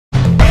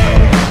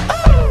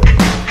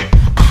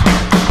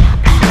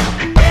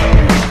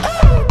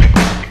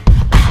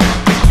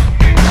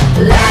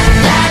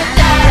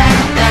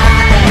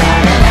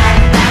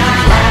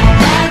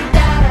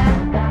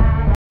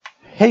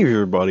Hey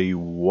everybody,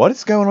 what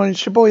is going on?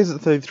 It's your boy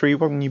Izlogic.33,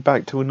 welcoming you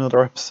back to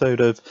another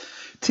episode of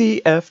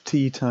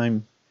TFT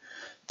Time.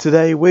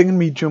 Today we're going to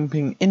be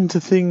jumping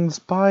into things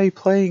by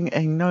playing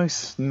a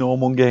nice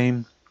normal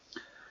game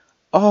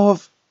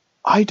of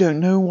I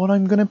don't know what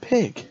I'm going to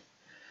pick.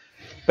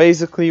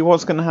 Basically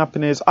what's going to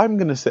happen is I'm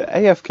going to sit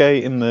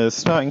AFK in the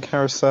starting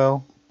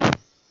carousel.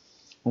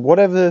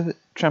 Whatever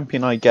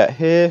champion I get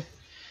here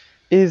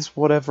is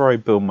whatever I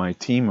build my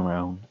team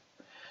around.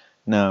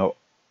 Now,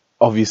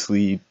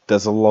 obviously,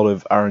 there's a lot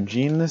of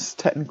RNG in this,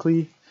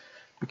 technically,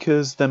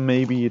 because there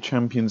may be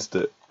champions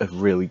that are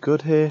really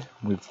good here,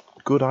 with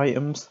good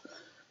items,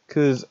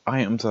 because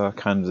items are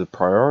kind of the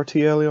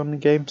priority early on in the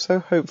game, so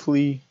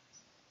hopefully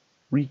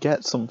we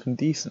get something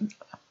decent.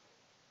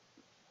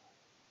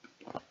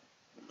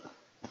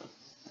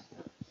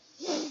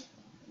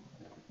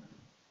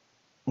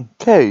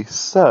 Okay,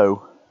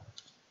 so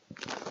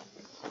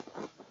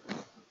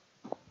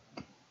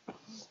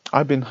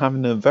I've been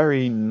having a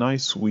very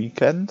nice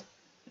weekend.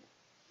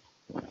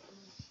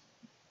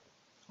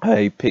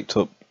 I picked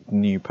up a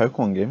new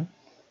Pokemon game,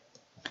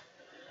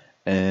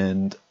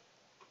 and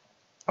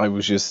I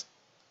was just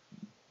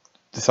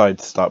decided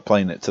to start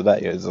playing it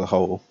today as a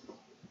whole.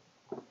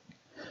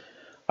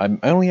 I'm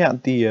only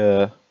at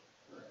the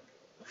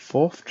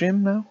 4th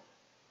gym now.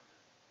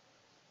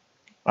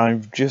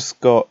 I've just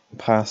got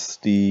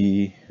past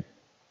the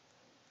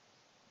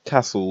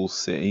Castle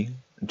City,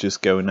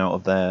 just going out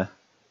of there.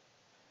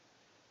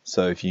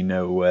 So if you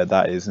know where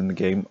that is in the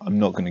game, I'm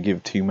not going to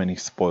give too many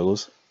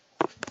spoilers.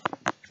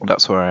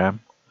 That's where I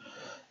am.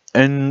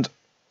 And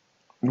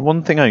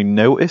one thing I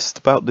noticed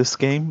about this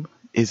game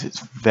is it's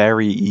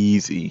very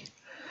easy,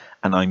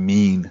 and I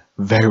mean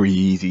very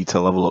easy, to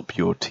level up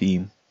your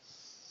team.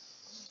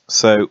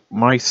 So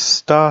my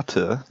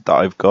starter that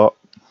I've got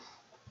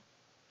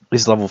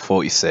is level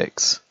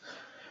 46.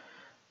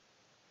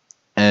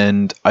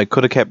 And I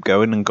could have kept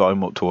going and got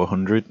him up to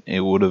 100.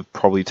 It would have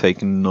probably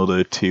taken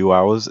another 2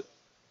 hours,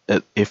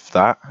 if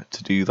that,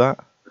 to do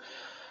that.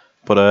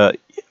 But,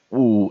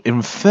 ooh,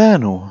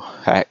 Infernal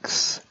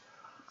Hex.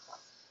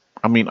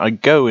 I mean, I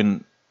go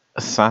in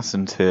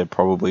Assassin tier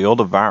probably, or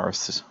the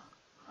Varus.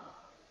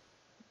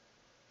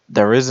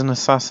 There is no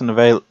assassin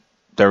available,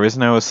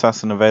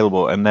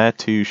 and they're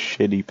two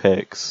shitty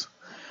picks.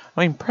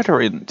 I mean,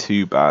 Predator isn't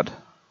too bad.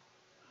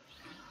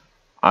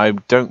 I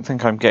don't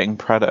think I'm getting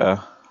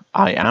Predator.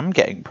 I am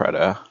getting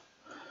Predator.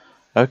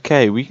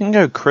 Okay, we can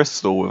go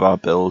Crystal with our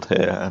build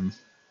here.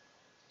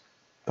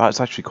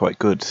 That's actually quite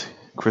good.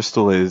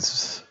 Crystal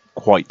is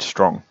quite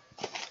strong.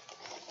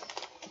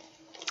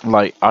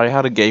 Like, I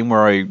had a game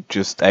where I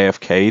just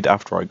AFK'd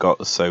after I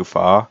got so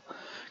far,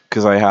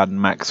 because I had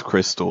Max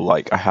Crystal.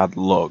 Like, I had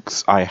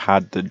Lux, I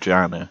had the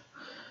the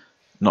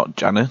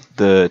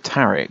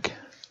Taric.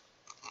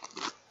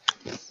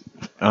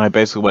 And I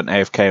basically went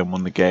AFK and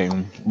won the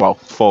game. Well,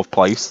 4th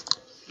place.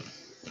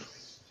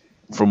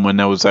 From when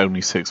there was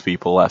only 6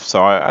 people left,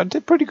 so I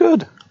did pretty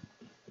good.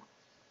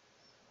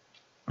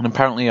 And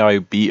apparently I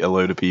beat a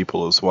load of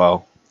people as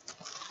well.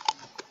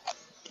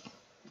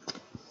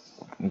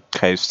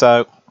 Okay,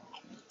 so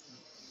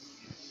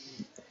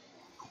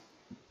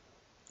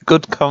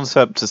good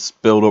concept to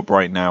build up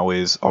right now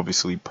is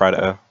obviously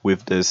Predator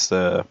with this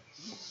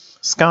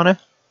scanner.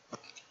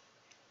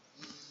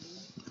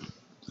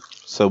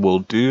 So we'll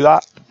do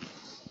that.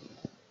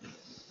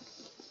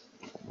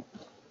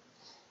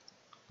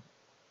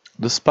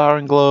 The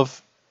Sparring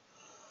Glove,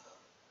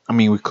 I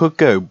mean, we could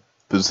go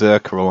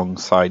Berserker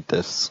alongside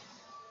this,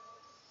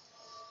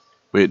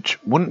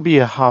 which wouldn't be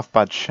a half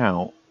bad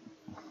shout.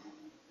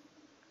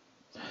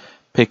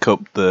 Pick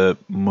up the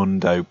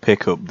Mundo,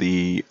 pick up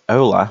the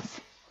Olaf.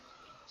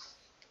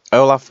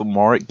 Olaf and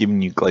Warwick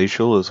giving you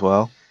Glacial as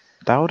well.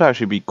 That would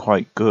actually be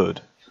quite good.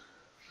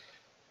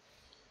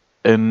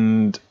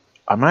 And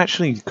I'm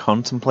actually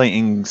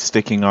contemplating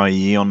sticking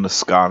IE on the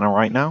Skarner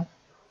right now.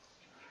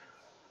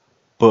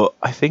 But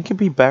I think it'd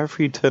be better if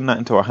you turn that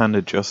into a Hand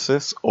of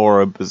Justice or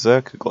a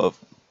Berserker Glove.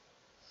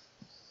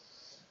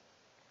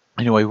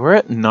 Anyway, we're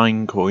at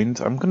 9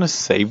 coins. I'm going to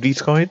save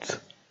these coins,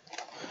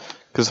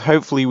 because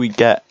hopefully we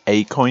get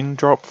a coin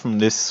drop from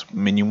this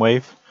minion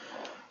wave,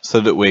 so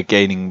that we're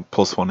gaining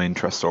 +1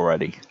 interest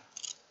already.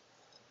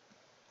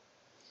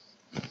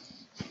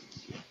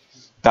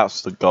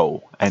 That's the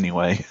goal,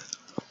 anyway.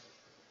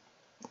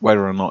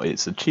 Whether or not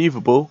it's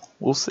achievable,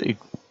 we'll see.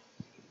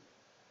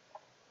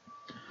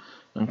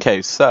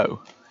 Okay,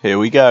 so, here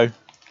we go.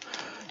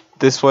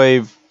 This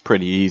wave,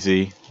 pretty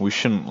easy. We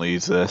shouldn't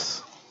lose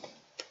this.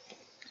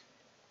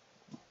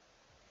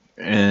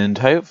 And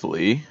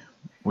hopefully,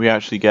 we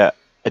actually get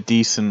a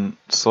decent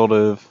sort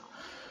of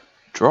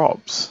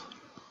drops.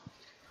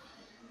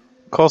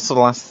 Of course, the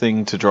last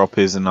thing to drop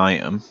is an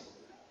item.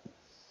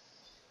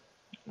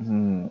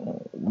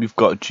 We've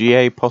got a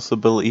GA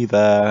possibility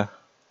there.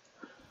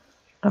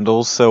 And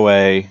also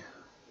a...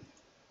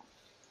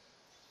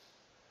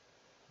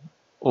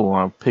 Oh,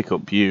 I'll pick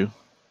up you.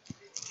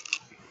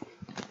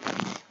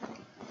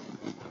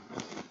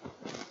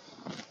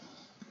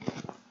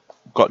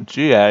 Got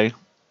GA,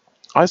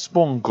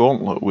 Iceborne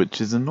Gauntlet,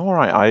 which is an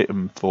alright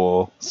item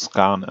for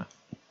Skarner.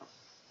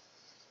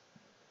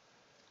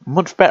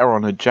 Much better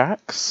on a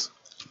Jax,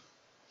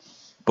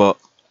 but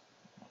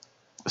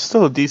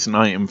still a decent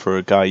item for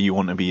a guy you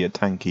want to be a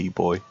tanky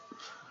boy.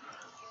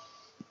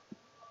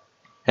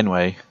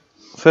 Anyway,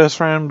 first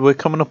round we're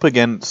coming up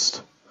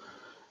against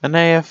an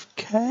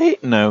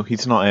AFK? No,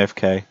 he's not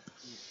AFK.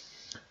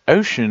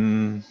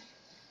 Ocean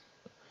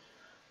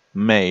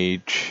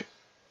Mage.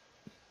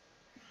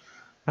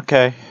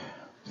 Okay,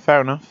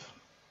 fair enough.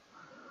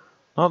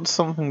 Not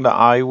something that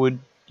I would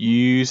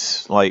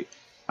use. Like,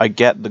 I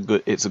get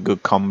it's a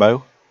good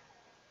combo.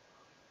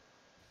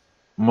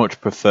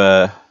 Much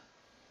prefer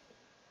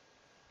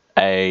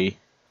a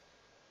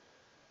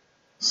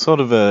sort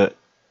of a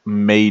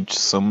mage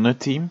summoner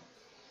team.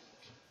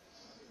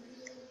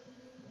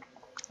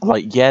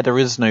 Like, yeah, there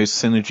is no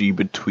synergy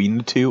between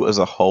the two as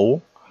a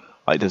whole.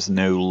 Like, there's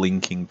no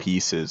linking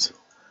pieces.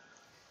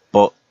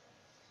 But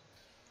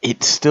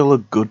it's still a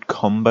good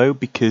combo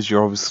because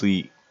you're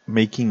obviously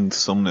making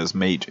summoners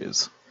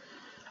mages.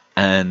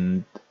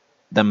 And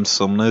them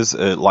summoners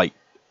are like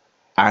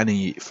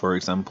Annie, for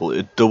example,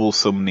 are double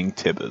summoning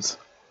Tibbers.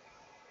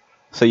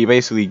 So you're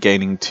basically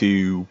gaining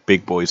two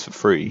big boys for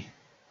free.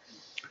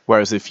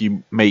 Whereas if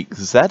you make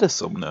Zed a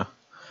summoner,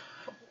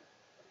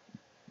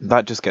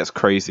 that just gets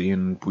crazy,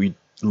 and we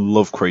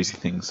love crazy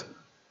things.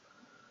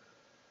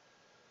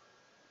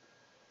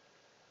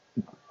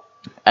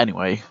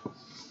 Anyway,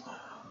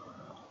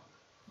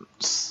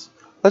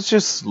 let's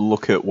just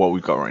look at what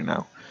we've got right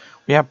now.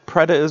 We have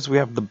Predators, we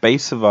have the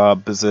base of our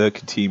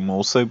Berserker team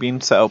also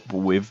being set up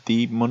with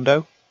the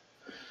Mundo.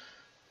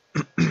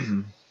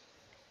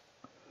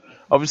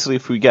 Obviously,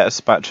 if we get a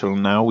spatula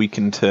now, we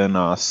can turn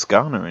our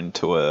Skarner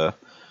into a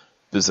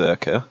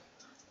Berserker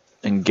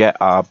and get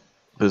our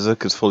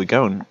Berserkers fully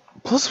going.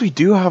 Plus, we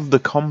do have the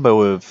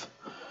combo of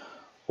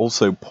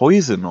also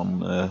Poison on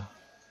the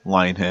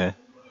line here.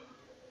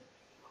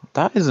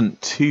 That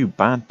isn't too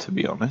bad, to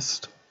be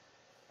honest.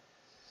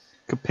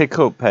 Could pick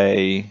up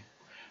a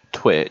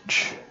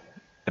Twitch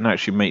and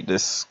actually make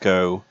this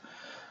go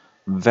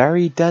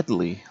very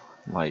deadly,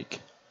 like.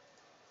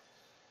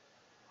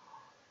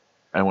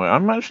 Anyway,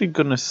 I'm actually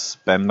gonna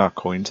spend our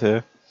coins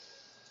here.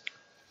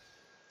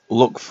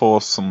 Look for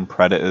some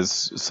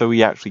Predators so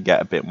we actually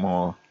get a bit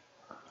more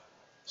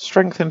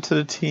strength into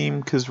the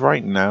team, because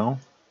right now,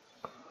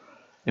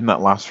 in that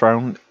last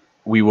round,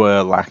 we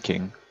were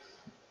lacking.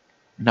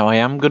 Now I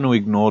am going to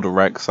ignore the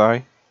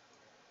Rek'Sai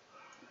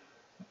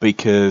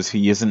because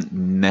he isn't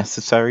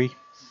necessary,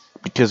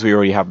 because we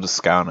already have the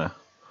Skarner.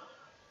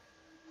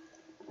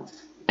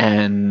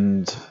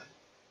 And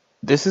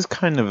this is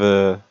kind of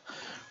a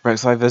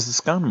Rek'Sai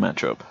versus Skarner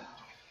matchup.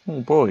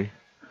 Oh boy.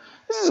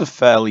 This is a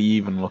fairly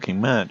even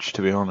looking match,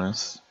 to be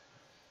honest.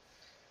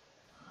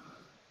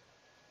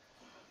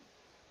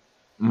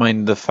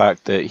 Mind the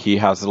fact that he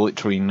has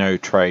literally no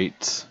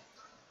traits.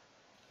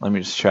 Let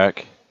me just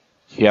check.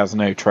 He has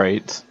no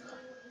traits.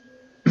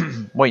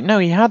 Wait, no,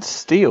 he had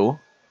Steel.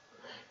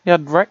 He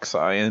had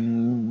Rek'Sai,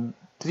 and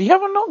did he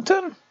have a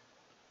Nocturne?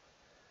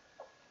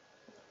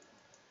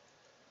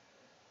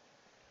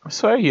 I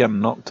swear he had a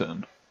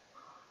Nocturne.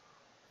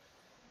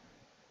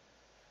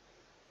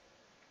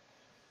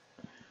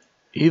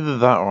 Either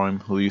that or I'm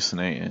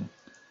hallucinating.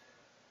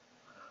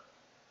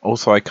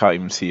 Also, I can't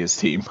even see his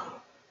team.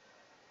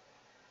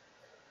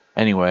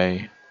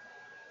 Anyway,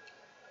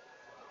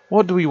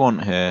 what do we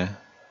want here?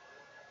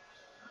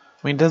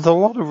 I mean, there's a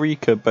lot of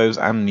Rika, bows,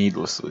 and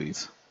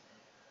Needlesslies.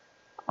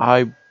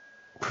 I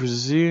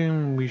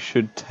presume we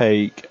should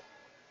take.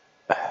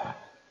 I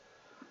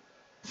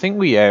think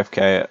we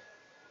AFK it.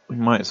 We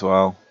might as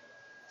well.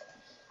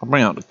 I'll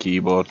bring out the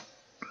keyboard.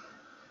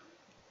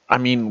 I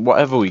mean,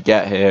 whatever we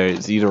get here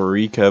is either a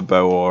Rika,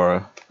 bow, or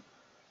a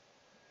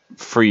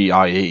free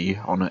IE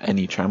on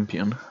any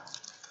champion.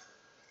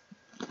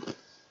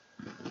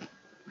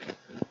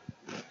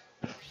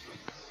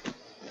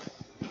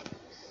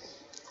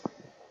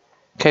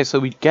 Okay, so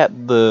we get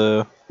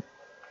the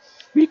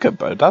Rika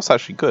bow. That's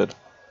actually good.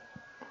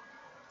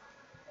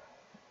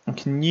 I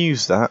can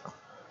use that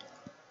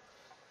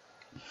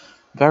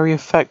very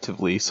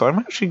effectively. So I'm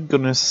actually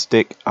gonna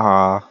stick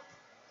our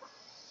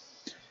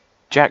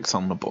Jax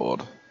on the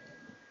board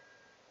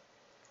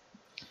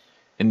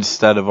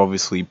instead of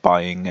obviously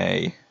buying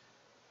a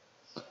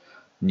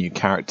new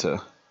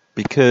character,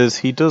 because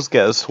he does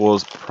get us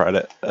towards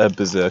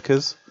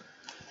Berserkers,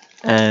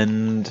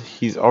 and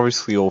he's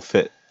obviously all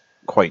fit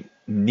quite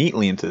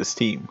neatly into this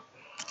team.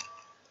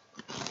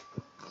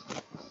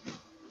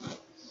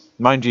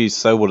 Mind you,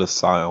 so would a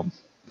Scion,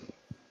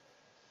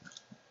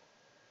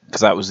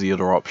 because that was the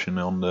other option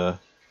on the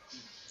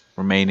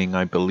remaining,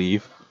 I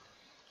believe.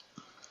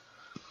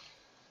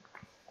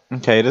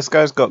 Okay, this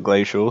guy's got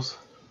Glacials.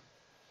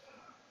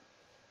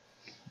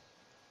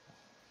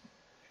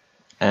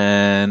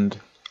 And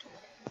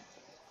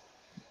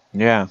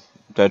yeah,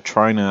 they're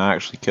trying to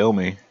actually kill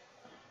me.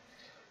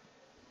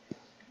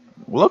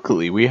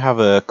 Luckily, we have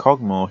a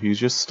Cogmore who's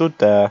just stood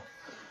there,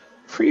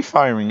 free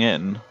firing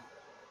in,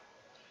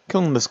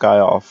 killing this guy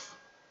off.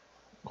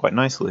 quite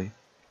nicely.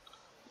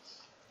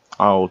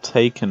 I'll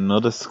take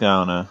another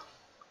Scanner.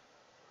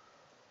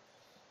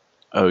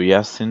 Oh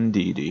yes,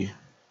 indeedy.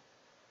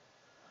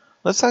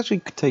 Let's actually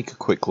take a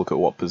quick look at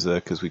what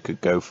Berserkers we could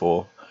go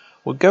for.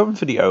 We're going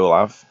for the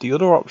Olaf. The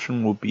other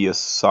option would be a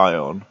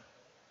Scion.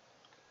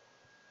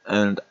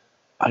 And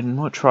I'd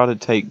much rather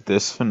take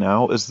this for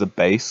now as the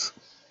base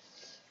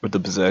with the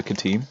Berserker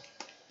team.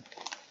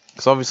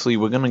 Because obviously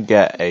we're going to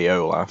get a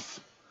Olaf.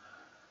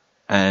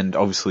 And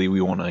obviously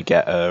we want to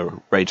get a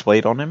Rage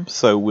Blade on him.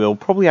 So we'll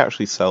probably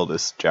actually sell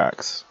this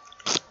Jax.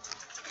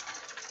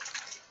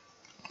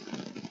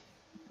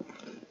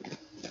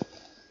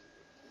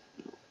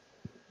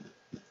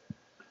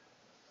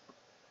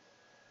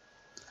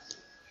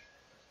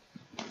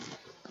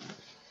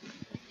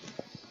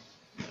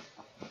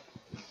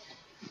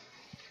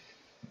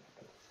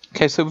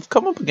 Okay, so we've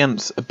come up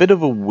against a bit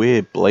of a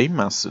weird Blade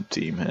Master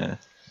team here.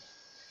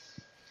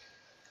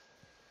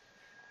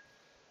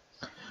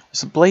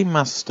 It's a Blade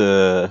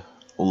Master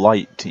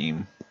light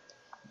team.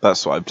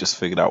 That's what I've just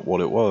figured out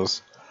what it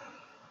was.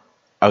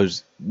 I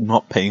was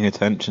not paying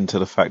attention to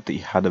the fact that he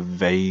had a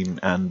Vayne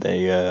and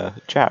a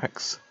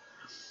Jax.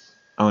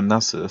 Oh, and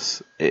that's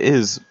this. It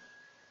is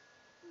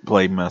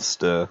Blade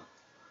Master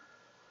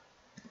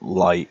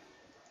light.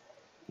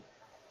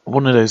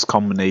 One of those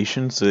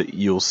combinations that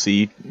you'll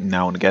see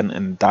now and again,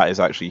 and that is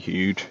actually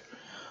huge.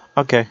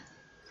 Okay.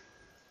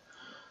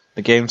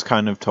 The game's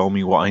kind of told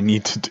me what I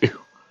need to do.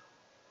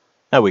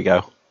 There we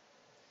go.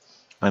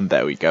 And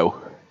there we go.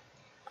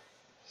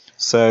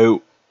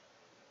 So,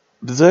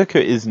 Berserker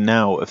is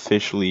now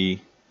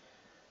officially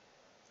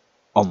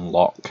on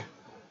lock,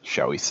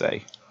 shall we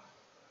say.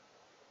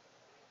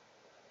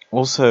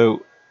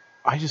 Also,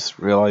 I just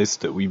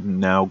realized that we've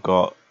now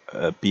got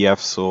a BF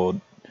sword.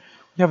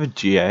 We have a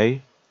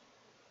GA.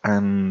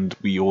 And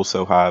we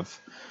also have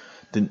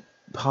the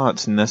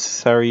parts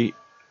necessary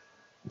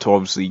to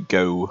obviously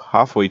go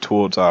halfway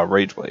towards our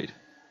Rage Blade.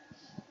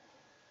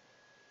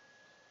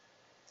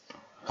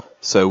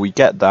 So we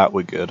get that,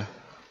 we're good.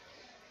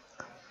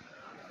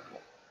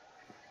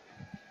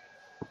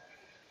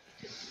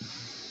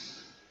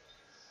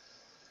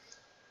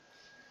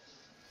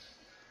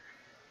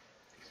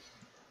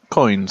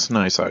 Coins,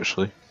 nice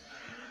actually.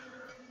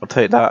 I'll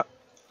take that.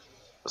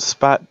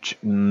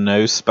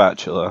 No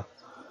spatula.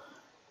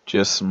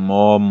 Just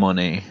more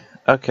money.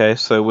 Okay,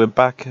 so we're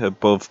back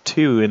above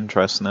 2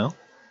 interest now.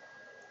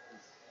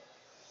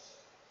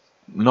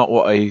 Not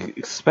what I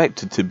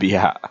expected to be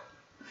at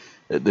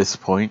this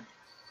point.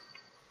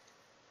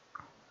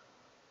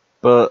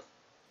 But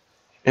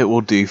it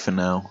will do for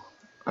now.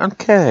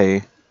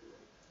 Okay.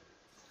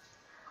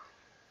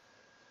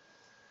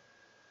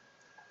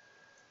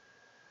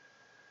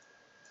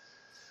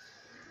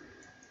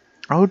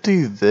 I'll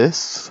do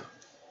this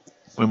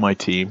with my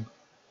team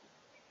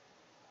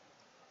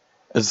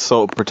as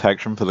sort of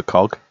protection for the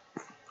Cog.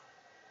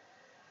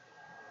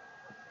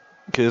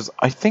 Because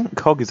I think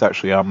Cog is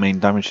actually our main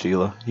damage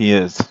dealer. He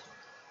is.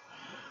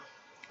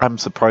 I'm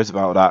surprised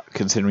about that,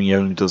 considering he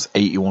only does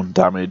 81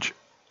 damage,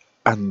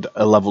 and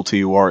a level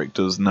 2 Warwick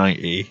does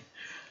 90,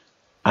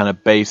 and a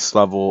base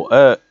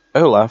level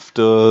Olaf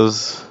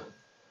does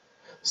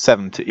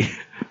 70.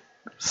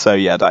 So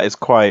yeah, that is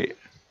quite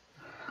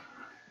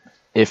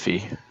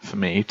iffy for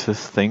me to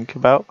think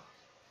about.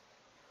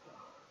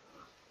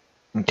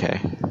 Okay.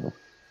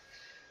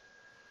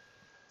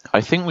 I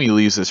think we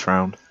lose this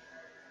round.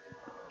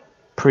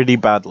 Pretty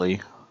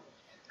badly,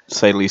 to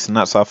say the least, and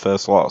that's our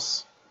first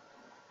loss.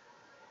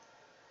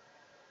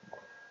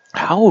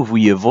 How have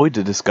we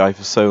avoided this guy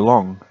for so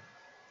long?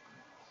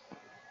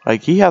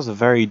 Like, he has a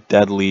very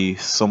deadly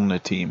summoner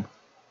team.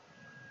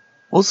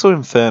 Also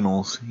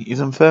Infernals. He's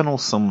Infernal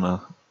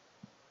Summoner.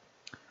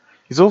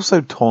 He's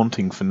also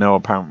taunting for no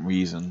apparent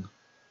reason.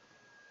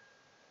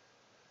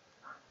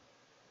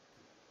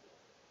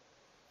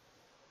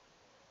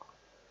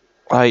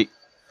 I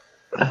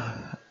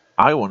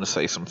want to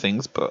say some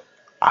things, but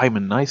I'm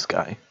a nice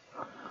guy.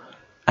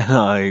 And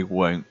I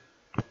won't.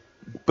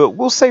 But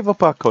we'll save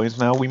up our coins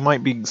now. We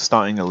might be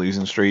starting a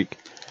losing streak.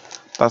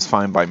 That's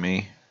fine by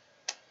me.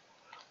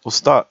 We'll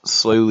start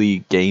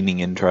slowly gaining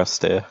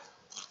interest here.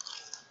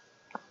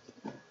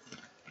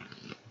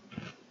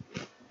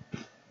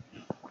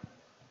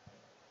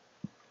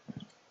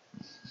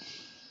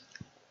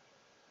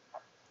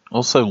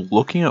 Also,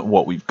 looking at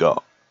what we've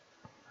got.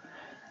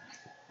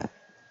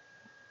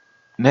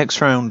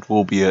 Next round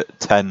will be at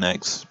 10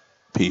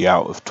 XP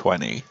out of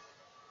 20.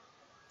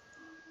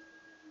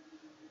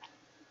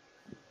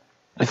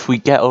 If we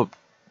get up...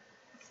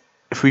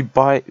 If we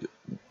buy...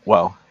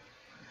 Well...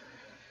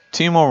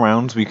 2 more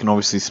rounds, we can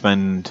obviously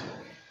spend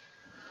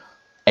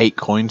 8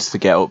 coins to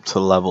get up to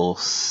level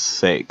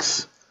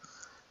 6.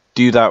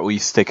 Do that, we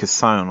stick a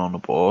Scion on the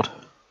board.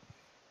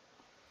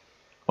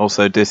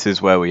 Also, this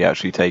is where we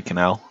actually take an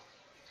L.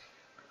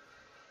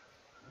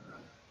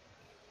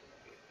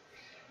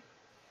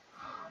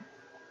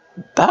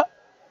 That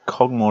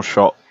Cogmore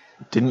shot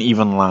didn't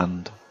even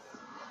land.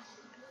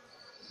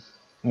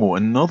 Oh,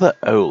 another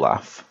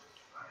Olaf.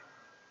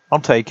 I'll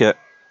take it.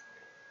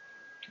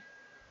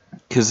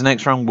 Because the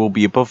next round will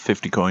be above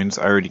 50 coins.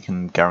 I already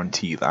can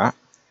guarantee that.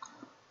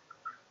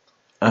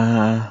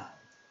 I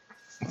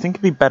think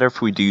it'd be better if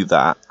we do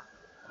that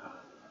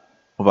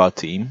of our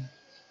team.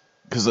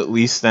 Because at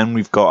least then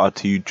we've got our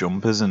 2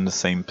 jumpers in the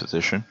same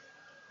position.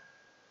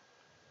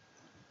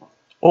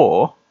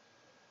 Or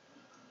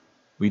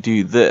we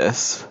do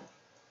this.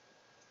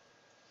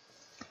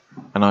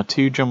 And our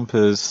 2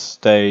 jumpers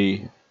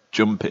stay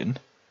jumping.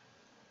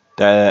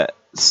 They're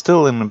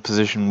still in a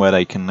position where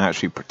they can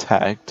actually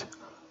protect.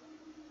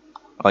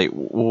 Like,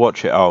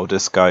 watch it. Oh,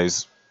 this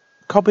guy's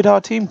copied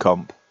our team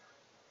comp.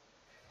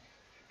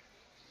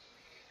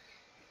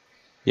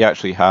 He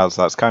actually has.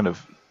 That's kind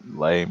of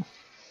lame.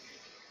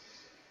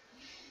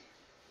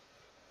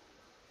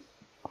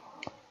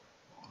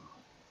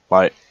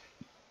 Like,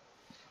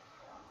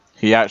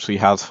 he actually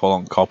has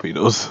full-on copied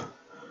us.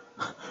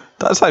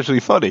 That's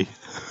actually funny.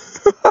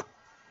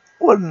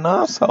 What an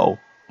asshole.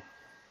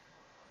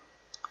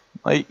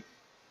 Like,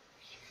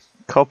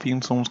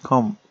 copying someone's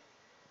comp.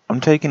 I'm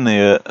taking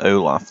the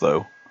Olaf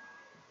though.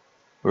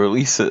 Or at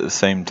least at the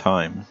same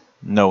time.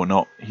 No, we're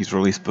not. He's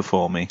released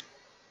before me.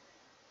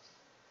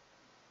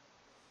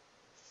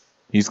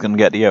 He's gonna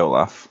get the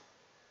Olaf.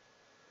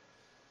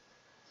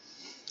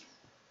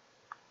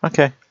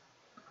 Okay.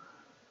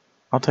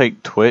 I'll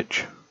take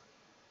Twitch.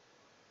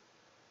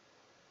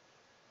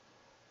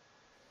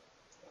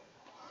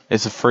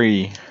 It's a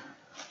free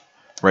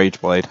Rage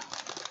Blade.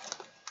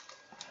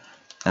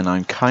 And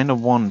I kind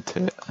of want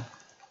it.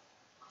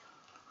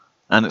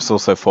 And it's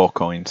also 4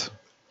 coins.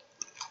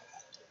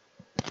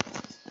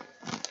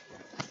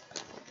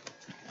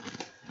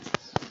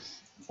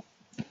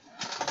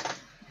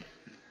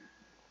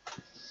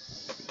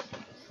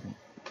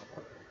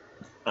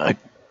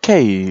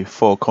 Okay,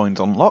 4 coins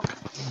unlocked.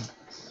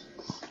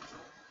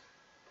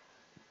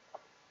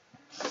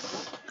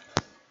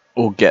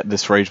 We'll get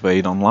this Rage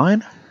Blade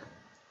online.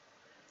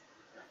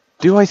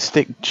 Do I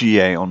stick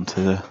GA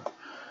onto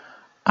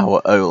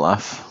our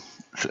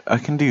Olaf? I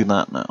can do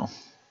that now.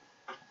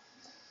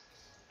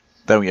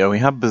 There we go, we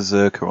have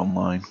Berserker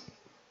online.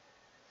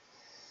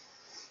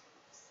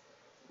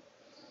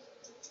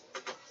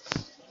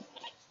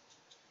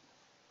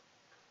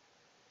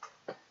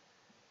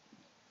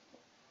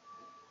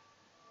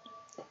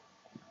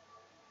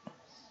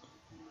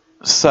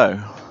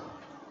 So,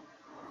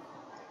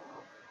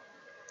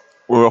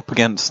 we're up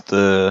against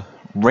the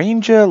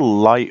Ranger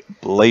Light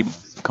Blade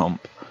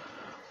comp.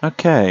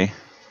 Okay.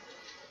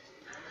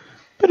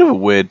 Bit of a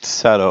weird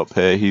setup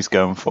here he's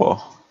going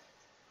for.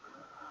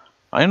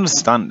 I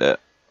understand it.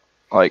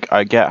 Like,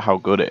 I get how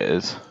good it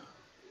is.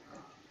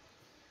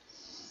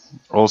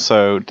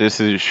 Also,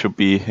 should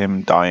be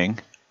him dying.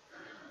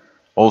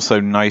 Also,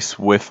 nice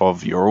whiff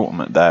of your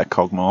ultimate there,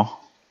 Cogmore.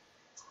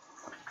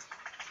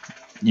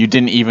 You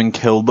didn't even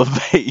kill the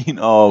Vayne.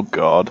 Oh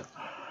god.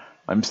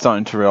 I'm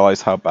starting to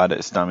realize how bad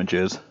its damage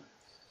is.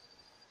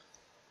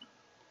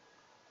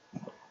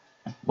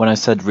 When I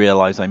said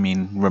realize, I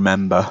mean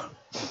remember.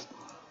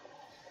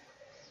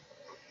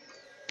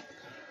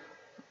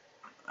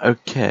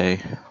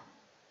 Okay.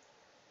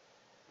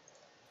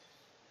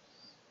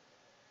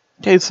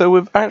 Okay, so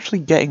we're actually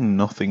getting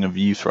nothing of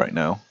use right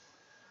now.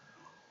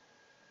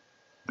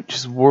 Which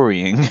is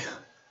worrying.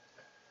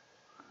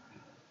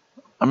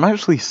 I'm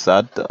actually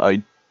sad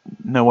that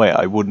no way,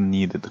 I wouldn't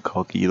needed the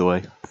cog either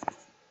way.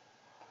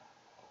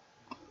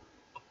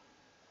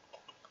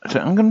 So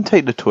I'm going to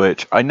take the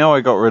Twitch. I know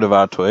I got rid of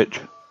our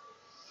Twitch.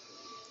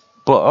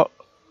 But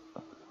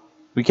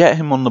we get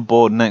him on the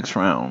board next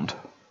round.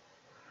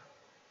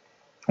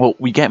 Well,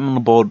 we get him on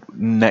the board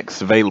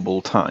next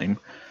available time.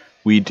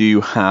 We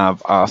do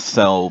have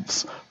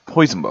ourselves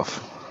Poison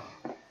Buff.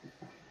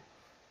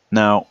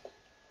 Now,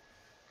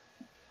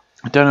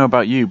 I don't know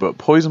about you, but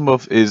Poison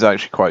Buff is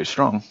actually quite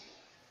strong.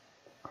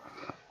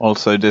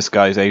 Also, this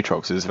guy's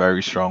Aatrox is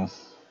very strong.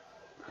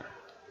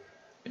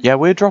 Yeah,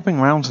 we're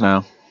dropping rounds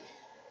now.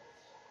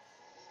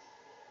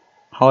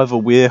 However,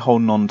 we're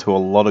holding on to a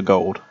lot of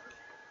gold.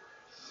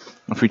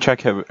 If we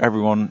check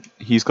everyone,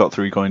 he's got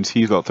 3 coins,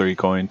 he's got 3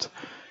 coins.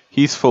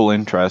 He's full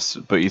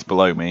interest, but he's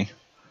below me.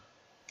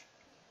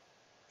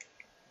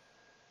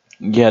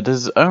 Yeah,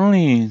 there's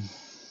only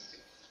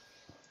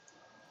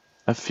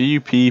a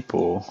few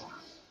people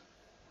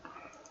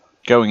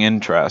going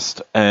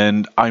interest,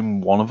 and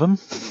I'm one of them.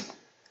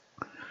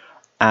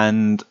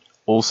 And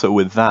also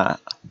with that,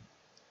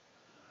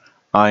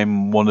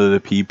 I'm one of the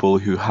people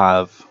who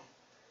have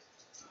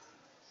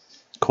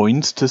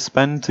coins to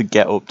spend to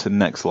get up to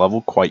next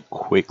level quite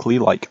quickly.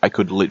 Like, I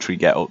could literally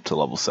get up to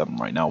level 7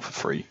 right now for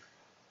free.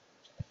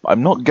 But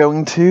I'm not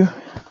going to.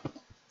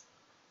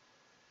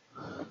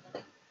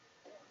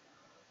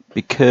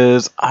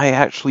 Because I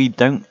actually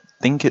don't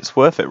think it's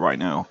worth it right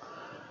now.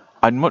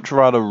 I'd much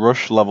rather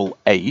rush level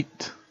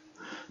 8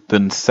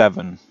 than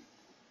 7.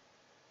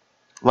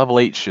 Level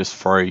 8's just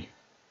free.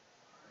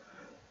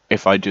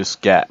 If I just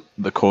get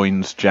the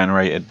coins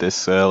generated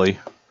this early.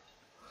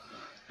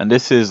 And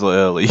this is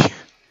early.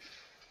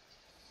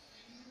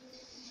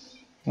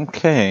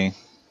 Okay.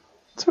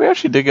 So we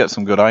actually did get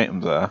some good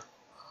items there.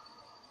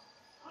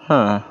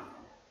 Huh.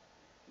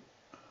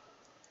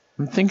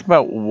 I'm thinking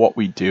about what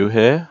we do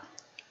here.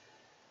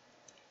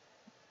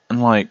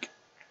 And like,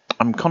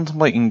 I'm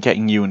contemplating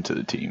getting you into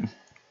the team.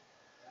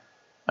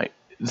 Like,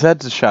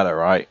 Zed's a shadow,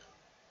 right?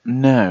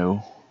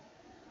 No.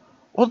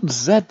 What's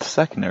Zed's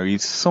secondary?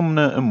 He's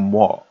summoner and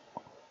what?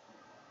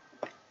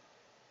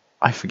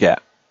 I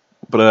forget.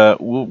 But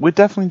we're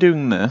definitely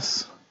doing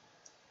this.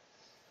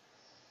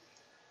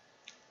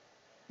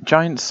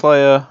 Giant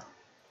Slayer.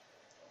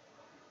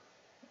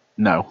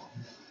 No.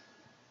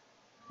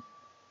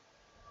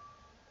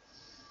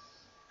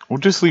 We'll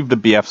just leave the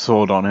BF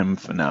sword on him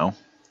for now.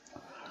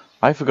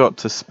 I forgot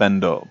to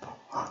spend up.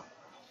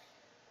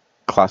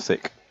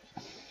 Classic.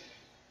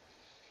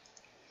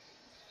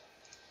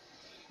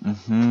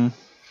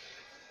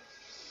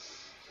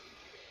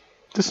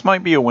 This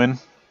might be a win.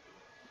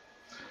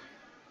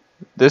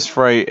 This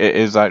rate, it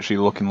is actually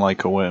looking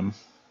like a win.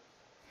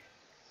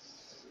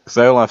 Because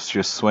Olaf's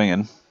just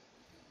swinging.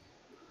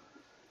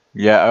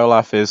 Yeah,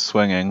 Olaf is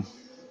swinging.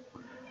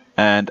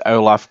 And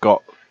Olaf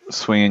got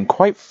swinging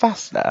quite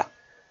fast there.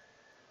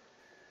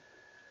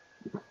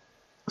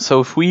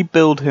 So if we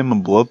build him a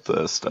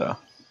Bloodthirster,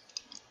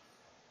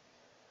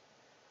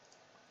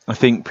 I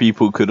think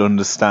people could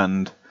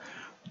understand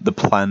the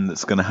plan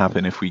that's going to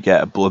happen if we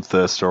get a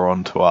Bloodthirster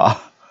onto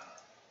our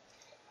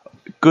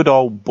good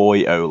old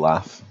boy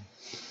Olaf.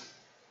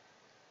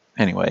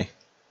 Anyway.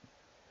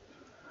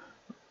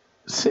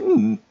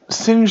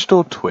 Singed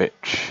or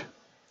Twitch?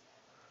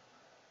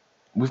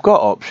 We've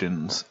got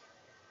options.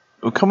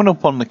 We're coming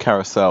up on the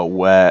carousel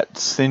where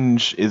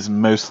Singe is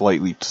most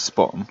likely to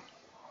spawn.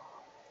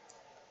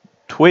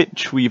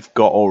 Twitch we've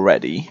got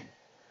already.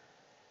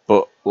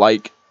 But,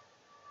 like,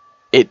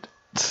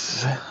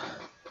 it's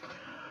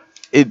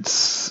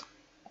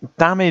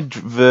damage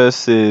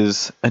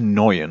versus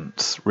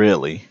annoyance,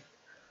 really.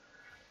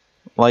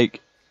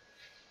 Like,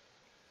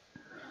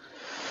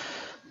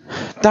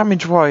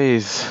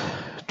 damage-wise,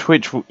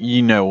 Twitch,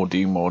 you know, will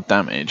do more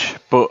damage,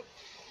 but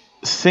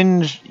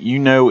Singe, you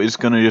know, is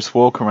going to just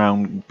walk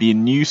around, be a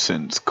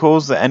nuisance,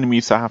 cause the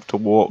enemies to have to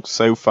walk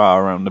so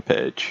far around the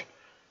pitch.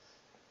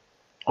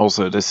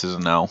 Also, this is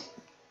an L.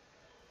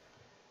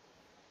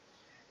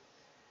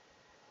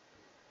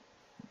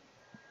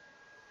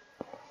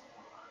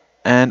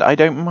 And I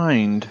don't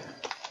mind.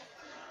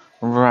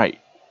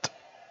 Right.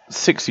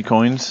 60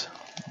 coins.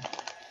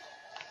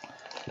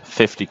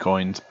 50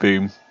 coins.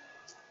 Boom.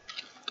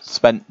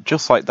 Spent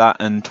just like that,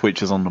 and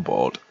Twitch is on the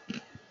board.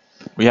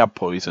 We have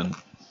poison.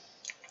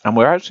 And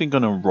we're actually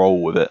going to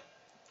roll with it.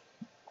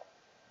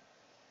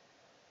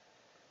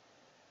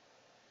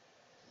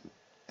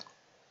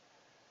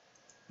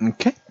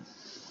 Okay.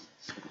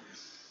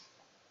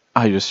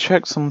 I just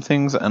checked some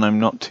things and I'm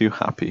not too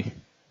happy.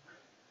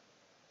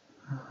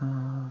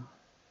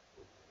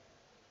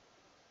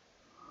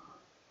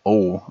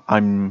 Oh,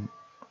 I'm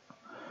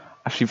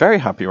actually very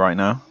happy right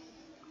now.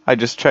 I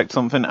just checked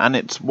something and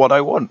it's what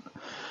I want.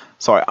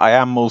 Sorry, I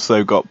am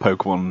also got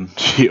Pokemon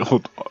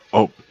Shield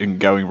up and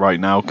going right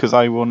now because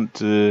I want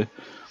to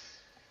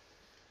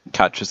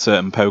catch a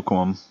certain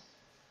Pokemon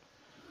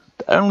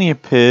that only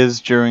appears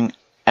during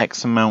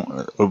X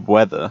amount of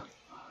weather.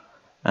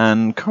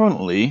 And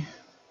currently,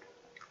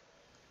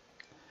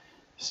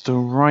 it's the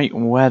right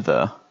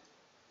weather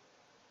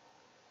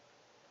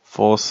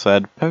for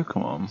said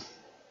Pokemon.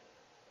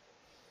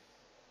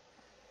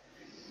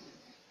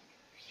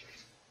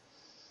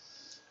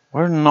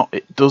 Whether or not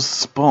it does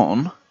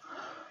spawn,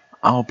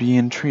 I'll be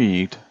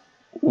intrigued.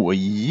 Ooh, a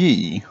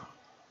Yee.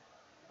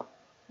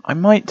 I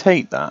might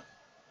take that,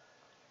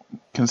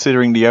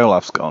 considering the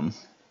Olaf's gone.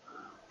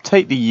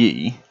 Take the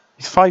Yee.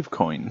 He's 5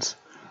 coins.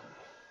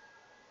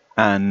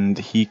 And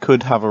he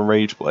could have a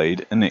Rage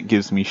Blade, and it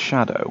gives me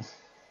Shadow.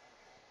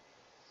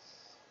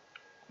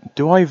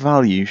 Do I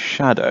value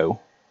Shadow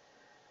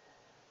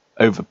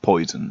over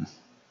Poison?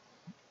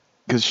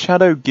 Because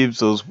Shadow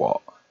gives us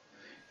what?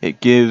 It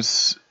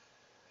gives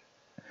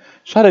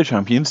Shadow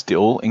Champions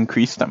deal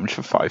increased damage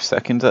for 5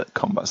 seconds at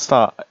combat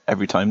start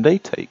every time they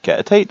get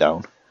a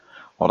takedown.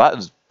 Well, that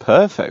is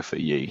perfect for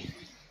Yi.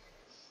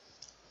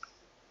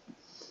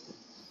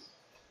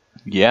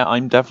 Yeah,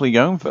 I'm definitely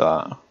going for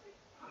that.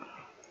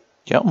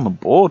 Get on the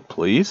board,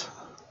 please.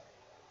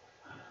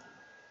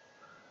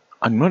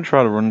 I'd much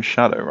rather run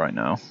Shadow right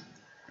now.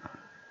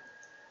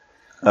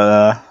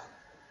 I'm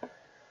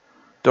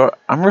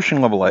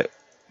rushing level 8.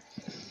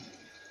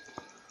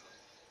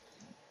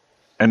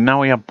 And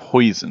now we have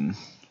Poison.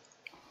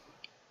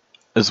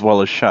 As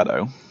well as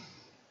Shadow.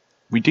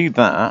 We do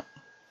that.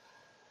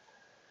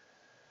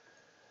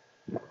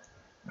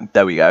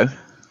 There we go.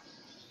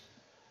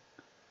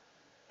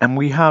 And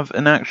we have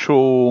an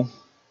actual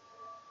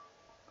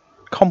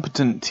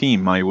competent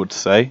team, I would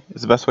say,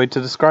 is the best way to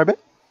describe it.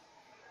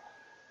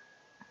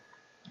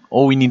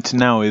 All we need to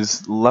now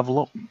is level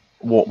up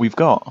what we've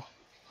got.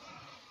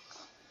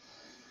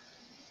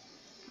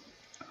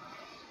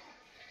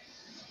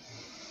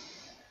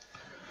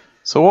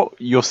 So what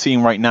you're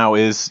seeing right now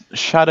is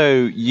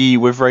Shadow Yi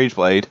with Rage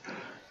Blade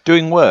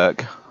doing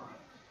work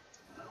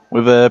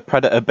with a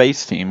Predator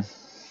base team.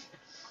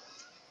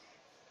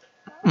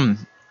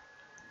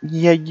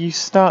 yeah, you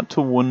start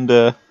to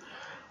wonder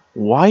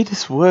why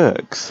this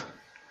works.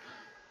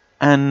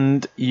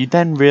 And you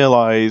then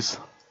realise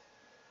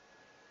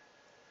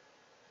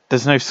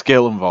there's no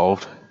skill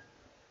involved.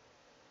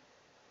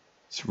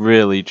 It's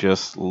really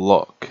just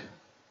luck.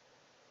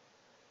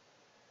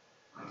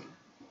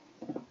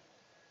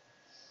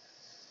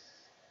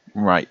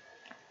 Right.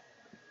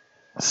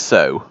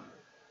 So,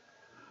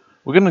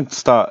 we're going to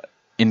start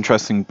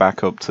interesting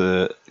back up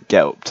to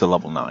get up to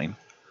level 9.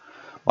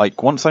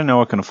 Like, once I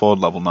know I can afford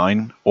level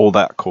 9, all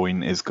that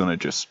coin is going to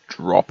just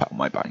drop out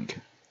my bank.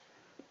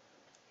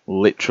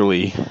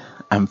 Literally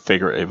and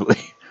figuratively.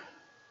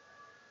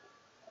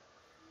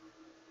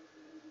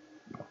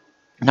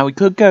 Now, we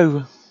could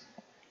go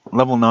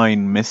level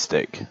 9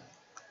 Mystic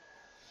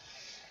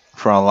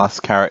for our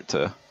last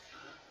character.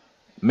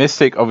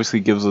 Mystic obviously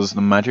gives us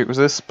the magic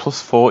resist.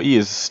 Plus 40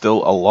 is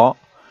still a lot.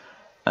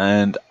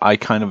 And I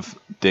kind of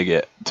dig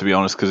it, to be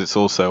honest, because it's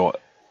also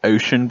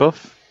ocean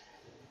buff.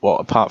 Well,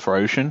 apart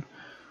from ocean.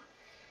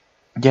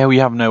 Yeah, we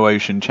have no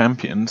ocean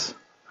champions.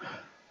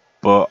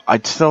 But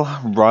I'd still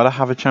rather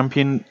have a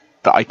champion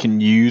that I can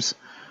use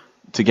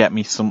to get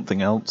me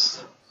something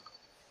else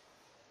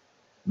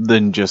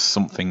than just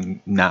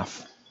something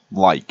naff.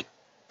 Like,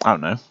 I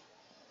don't know,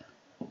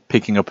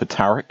 picking up a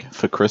Tarek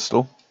for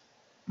Crystal.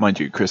 Mind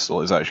you,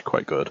 Crystal is actually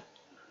quite good.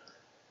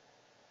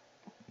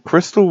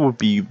 Crystal would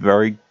be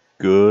very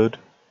good,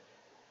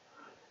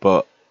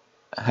 but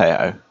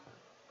hey-oh.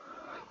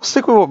 We'll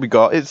stick with what we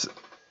got. It's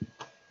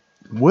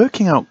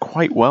working out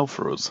quite well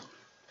for us,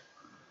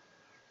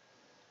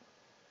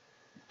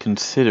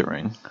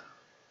 considering.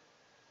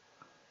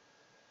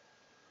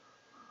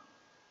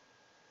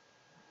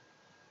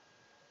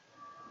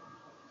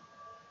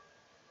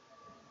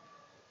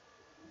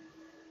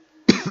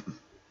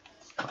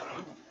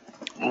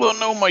 Oh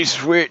no, my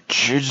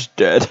Switch is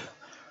dead.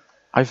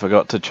 I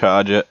forgot to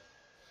charge it.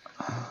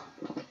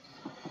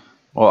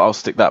 Well, I'll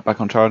stick that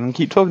back on charge and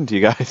keep talking to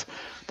you guys.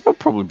 That'll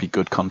probably be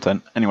good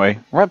content. Anyway,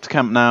 we're up to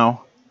camp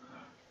now.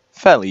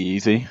 Fairly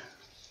easy.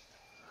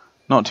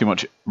 Not too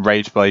much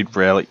Rage Blade,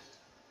 really.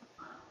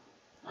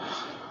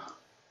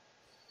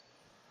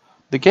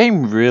 The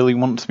game really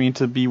wants me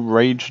to be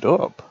raged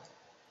up.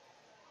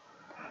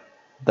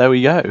 There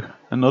we go.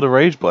 Another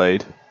Rage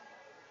Blade.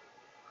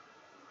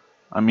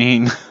 I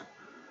mean,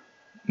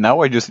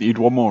 now I just need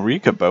one more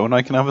Rika bow and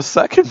I can have a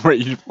second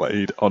Rage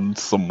Blade on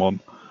someone.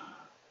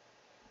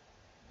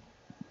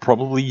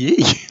 Probably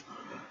Yi.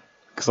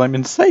 Because I'm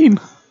insane.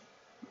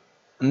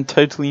 And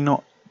totally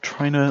not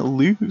trying to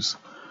lose.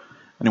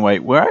 Anyway,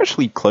 we're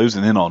actually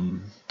closing in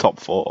on top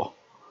 4.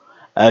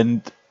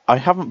 And I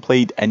haven't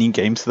played any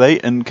games today,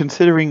 and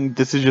considering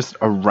this is just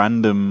a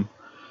random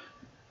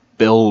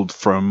build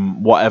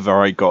from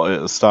whatever I got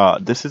at the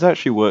start, this has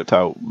actually worked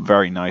out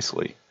very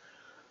nicely.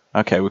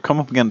 Okay, we come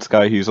up against a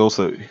guy who's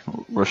also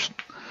rushed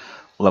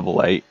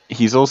level 8.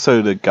 He's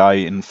also the guy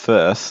in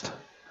first.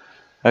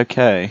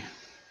 Okay.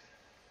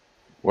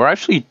 We're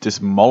actually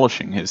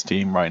demolishing his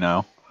team right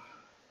now.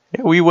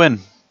 Yeah, we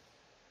win.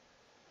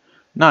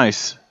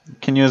 Nice.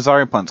 Can your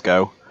Zarya plants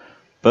go?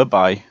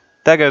 Bye-bye.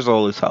 There goes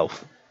all his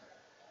health.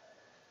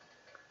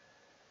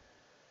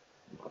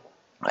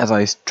 As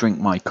I drink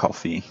my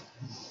coffee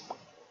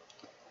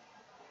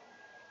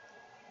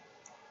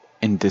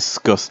in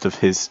disgust of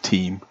his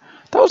team.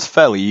 That was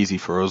fairly easy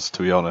for us,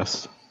 to be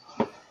honest.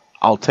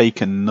 I'll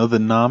take another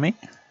Nami.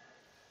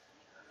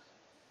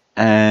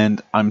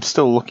 And I'm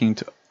still looking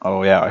to...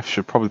 Oh yeah, I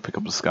should probably pick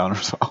up the scanner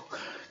as well,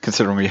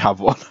 considering we have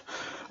one.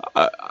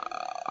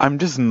 I'm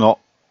just not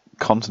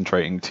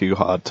concentrating too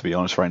hard, to be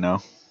honest, right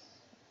now,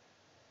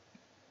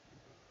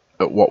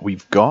 at what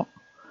we've got.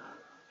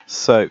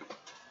 So,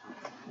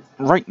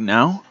 right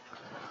now,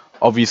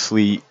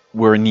 obviously,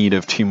 we're in need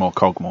of 2 more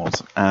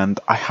Cogmores,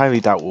 and I highly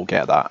doubt we'll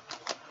get that.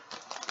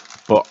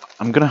 But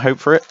I'm going to hope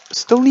for it.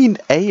 Still need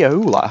a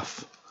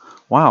Olaf.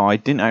 Wow, I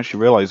didn't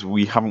actually realise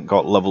we haven't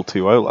got level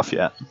 2 Olaf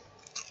yet.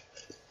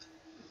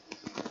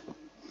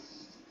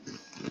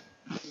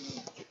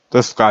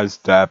 This guy's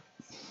dead.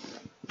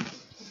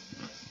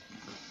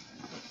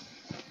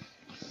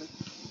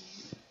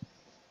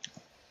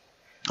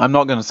 I'm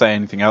not going to say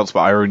anything else,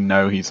 but I already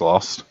know he's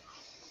lost.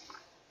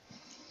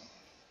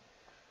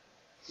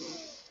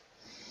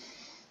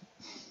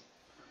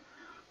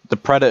 The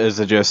Predators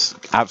are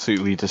just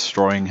absolutely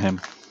destroying him.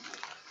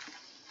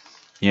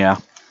 Yeah.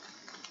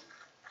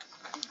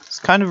 It's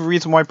kind of a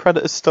reason why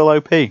Predator's still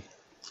OP.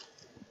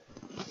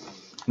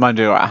 Mind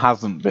you, it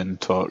hasn't been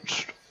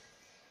touched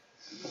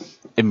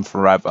in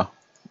forever.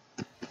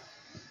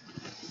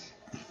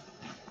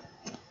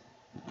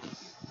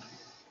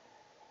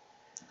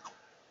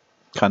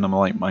 Kind of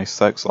like my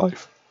sex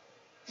life.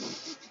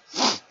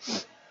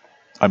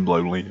 I'm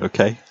lonely,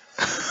 okay?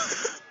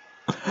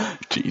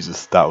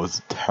 Jesus, that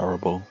was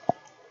terrible.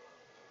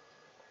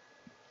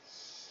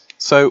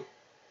 So,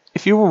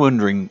 if you were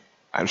wondering,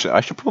 actually,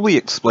 I should probably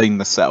explain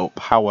the setup,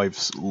 how I've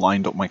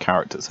lined up my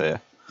characters here.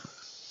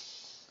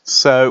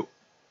 So,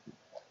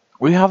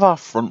 we have our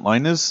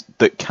frontliners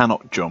that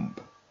cannot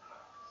jump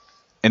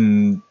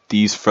in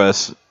these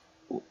first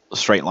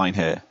straight line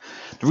here.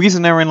 The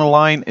reason they're in a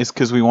line is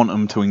because we want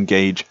them to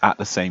engage at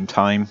the same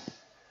time,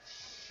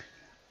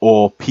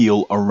 or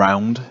peel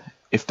around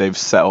if they've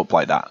set up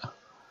like that.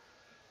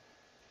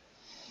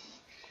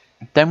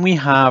 Then we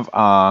have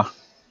our...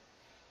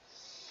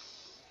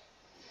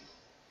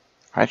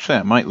 Actually,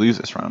 I might lose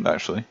this round,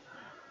 actually.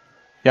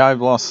 Yeah,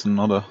 I've lost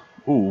another...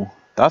 Ooh,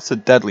 that's a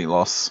deadly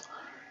loss.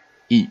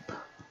 Eep.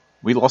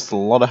 We lost a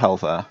lot of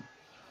health there.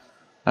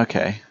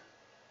 Okay.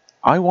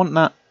 I want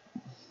that...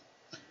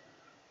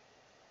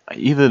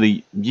 Either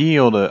the Yi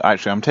or the...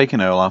 Actually, I'm taking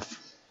Olaf.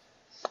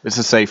 It's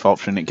a safe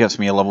option. It gets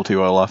me a level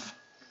 2 Olaf.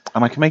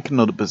 And I can make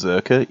another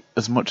Berserker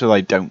as much as I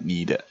don't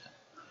need it.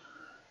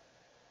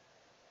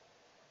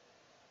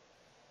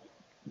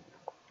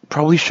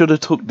 Probably should have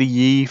took the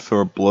Yi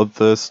for a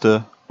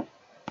Bloodthirster,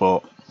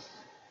 but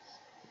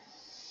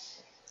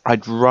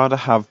I'd rather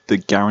have the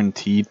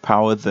guaranteed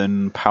power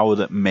than power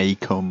that may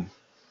come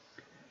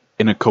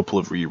in a couple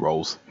of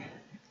rerolls.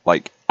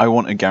 Like, I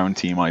want to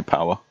guarantee my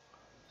power.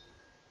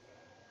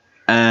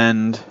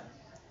 And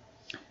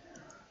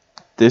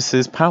this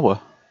is power.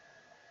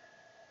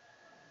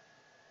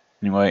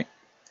 Anyway,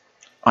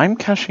 I'm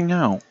cashing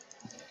out.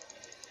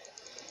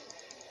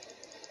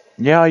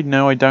 Yeah, I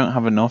know I don't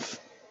have enough.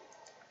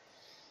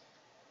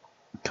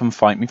 Come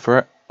fight me for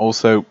it.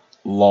 Also,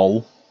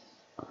 lol.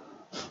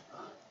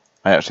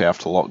 I actually have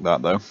to lock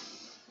that though.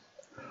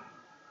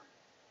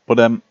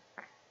 But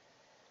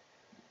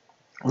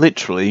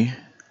literally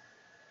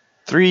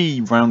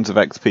 3 rounds of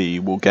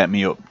XP will get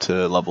me up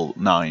to level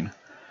 9.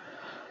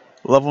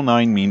 Level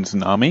 9 means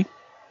an army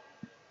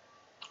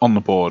on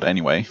the board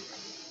anyway.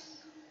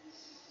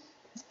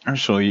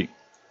 Actually,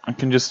 I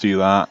can just do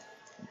that,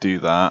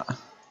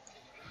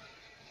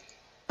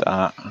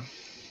 that.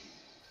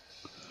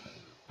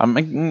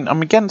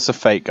 I'm against a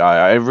fake guy.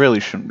 I really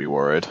shouldn't be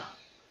worried.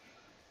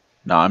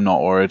 No, I'm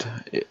not worried.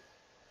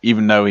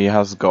 Even though he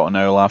has got an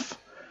Olaf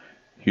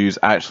who's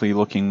actually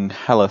looking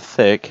hella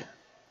thick.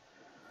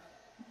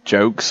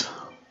 Jokes.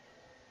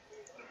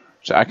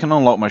 So I can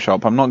unlock my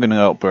shop. I'm not going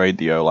to upgrade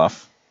the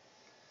Olaf.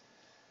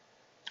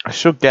 I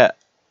should get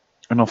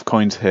enough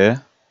coins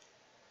here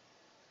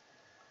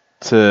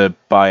to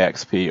buy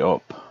XP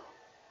up.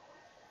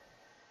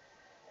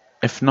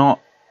 If not,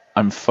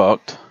 I'm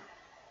fucked.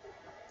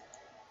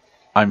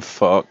 I'm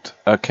fucked.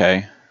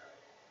 Okay.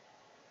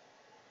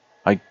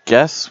 I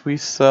guess we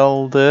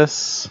sell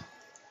this.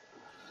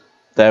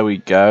 There we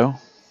go.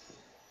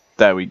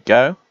 There we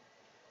go.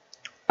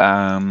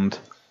 And...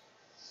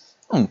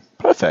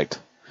 perfect.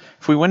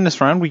 If we win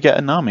this round, we get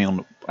an army on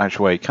the...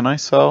 Actually, wait, can I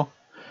sell?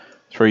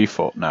 3,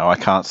 4... No, I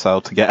can't sell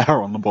to get her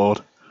on the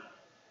board.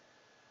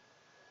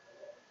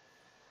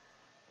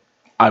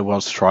 I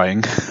was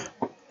trying.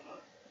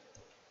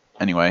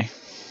 Anyway.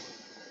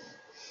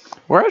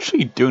 We're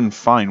actually doing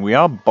fine. We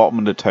are bottom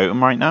of the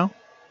totem right now.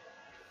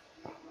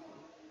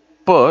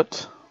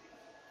 But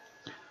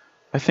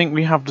I think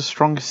we have the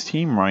strongest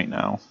team right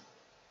now.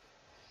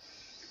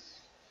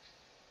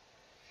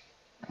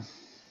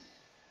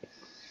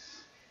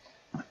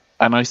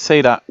 And I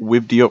say that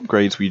with the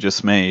upgrades we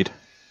just made.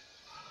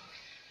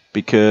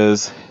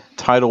 Because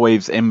tidal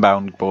waves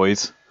inbound,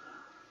 boys.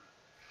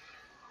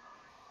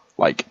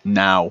 Like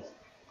now.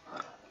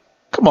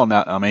 Come on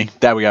now, army.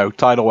 There we go.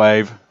 Tidal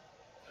wave.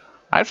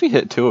 I actually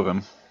hit 2 of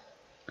them.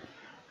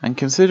 And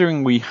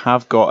considering we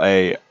have got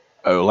a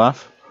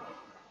Olaf,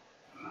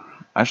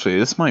 actually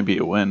this might be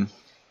a win.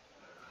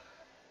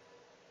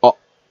 Oh,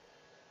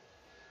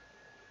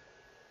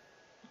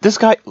 this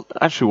guy.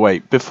 Actually,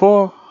 wait.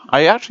 Before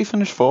I actually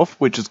finished 4th,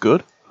 which is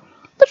good.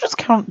 Let's just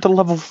count the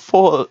level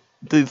 4,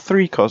 the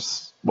 3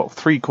 costs. Well,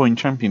 3 coin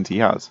champions he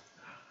has.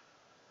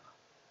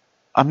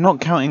 I'm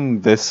not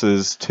counting this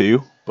as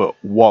 2, but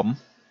 1,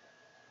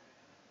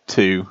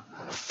 2,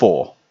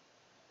 4.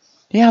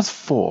 He has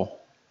 4.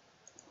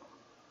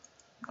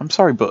 I'm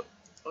sorry, but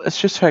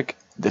let's just check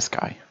this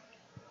guy.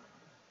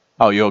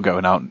 Oh, you're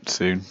going out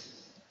soon.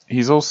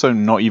 He's also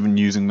not even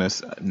using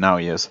this. Now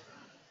he is.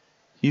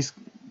 This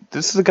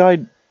is the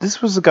guy.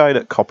 This was the guy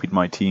that copied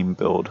my team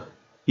build.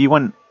 He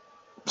went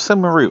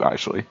similar route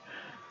actually.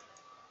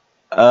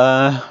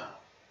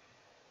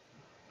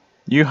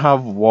 You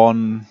have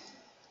 1,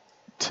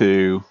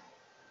 2.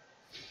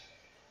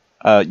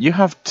 You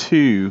have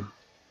 2.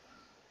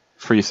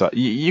 3 side.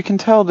 You can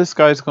tell this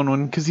guy's gonna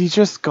win because he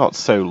just got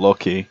so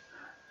lucky.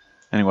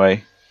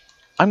 Anyway,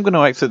 I'm going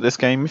to exit this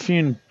game. If you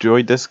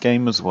enjoyed this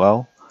game as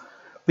well,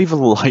 leave a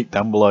like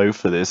down below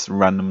for this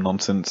random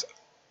nonsense.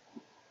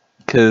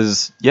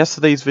 Because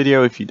yesterday's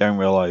video, if you don't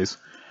realise,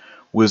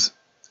 was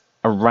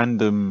a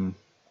random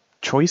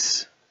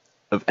choice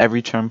of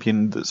every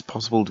champion that's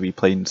possible to be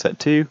played in set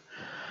 2.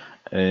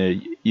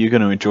 You're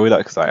going to enjoy that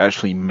because I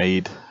actually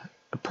made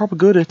a proper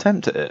good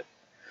attempt at it.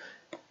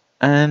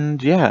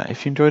 And yeah,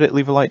 if you enjoyed it,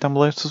 leave a like down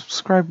below,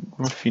 subscribe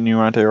if you're new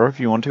around here or if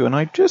you want to. And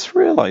I just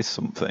realised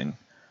something.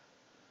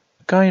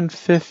 The guy in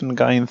 5th and the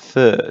guy in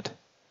 3rd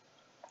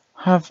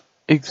have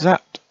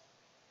exact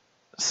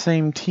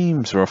same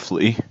teams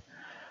roughly,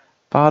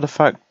 bar the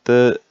fact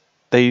that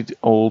they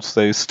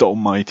also stole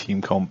my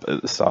team comp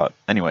at the start.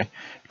 Anyway,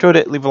 enjoyed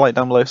it, leave a like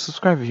down below,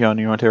 subscribe if you're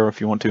new around here or if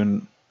you want to,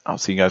 and I'll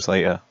see you guys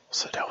later.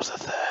 So there was a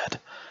third.